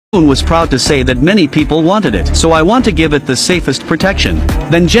was proud to say that many people wanted it, so I want to give it the safest protection.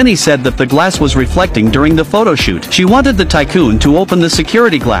 Then Jenny said that the glass was reflecting during the photo shoot. She wanted the tycoon to open the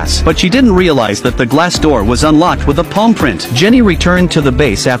security glass, but she didn't realize that the glass door was unlocked with a palm print. Jenny returned to the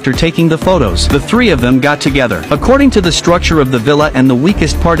base after taking the photos. The three of them got together. According to the structure of the villa and the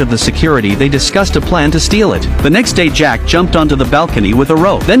weakest part of the security, they discussed a plan to steal it. The next day Jack jumped onto the balcony with a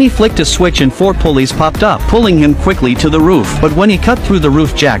rope. Then he flicked a switch and 4 pulleys popped up, pulling him quickly to the roof. But when he cut through the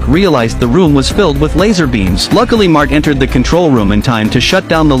roof, Jack realized the room was filled with laser beams. Luckily Mark entered the control room in time to shut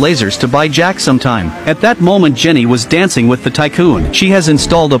down the lasers to buy Jack some time. At that moment Jenny was dancing with the tycoon. She has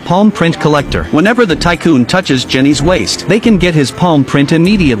installed a palm print collector. Whenever the tycoon touches Jenny's waist, they can get his palm print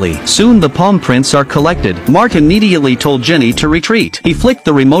immediately. Soon the palm prints are collected. Mark immediately told Jenny to retreat. He flicked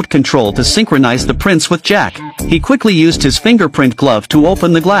the remote control to synchronize the prints with Jack. He quickly used his fingerprint glove to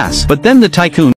open the glass, but then the tycoon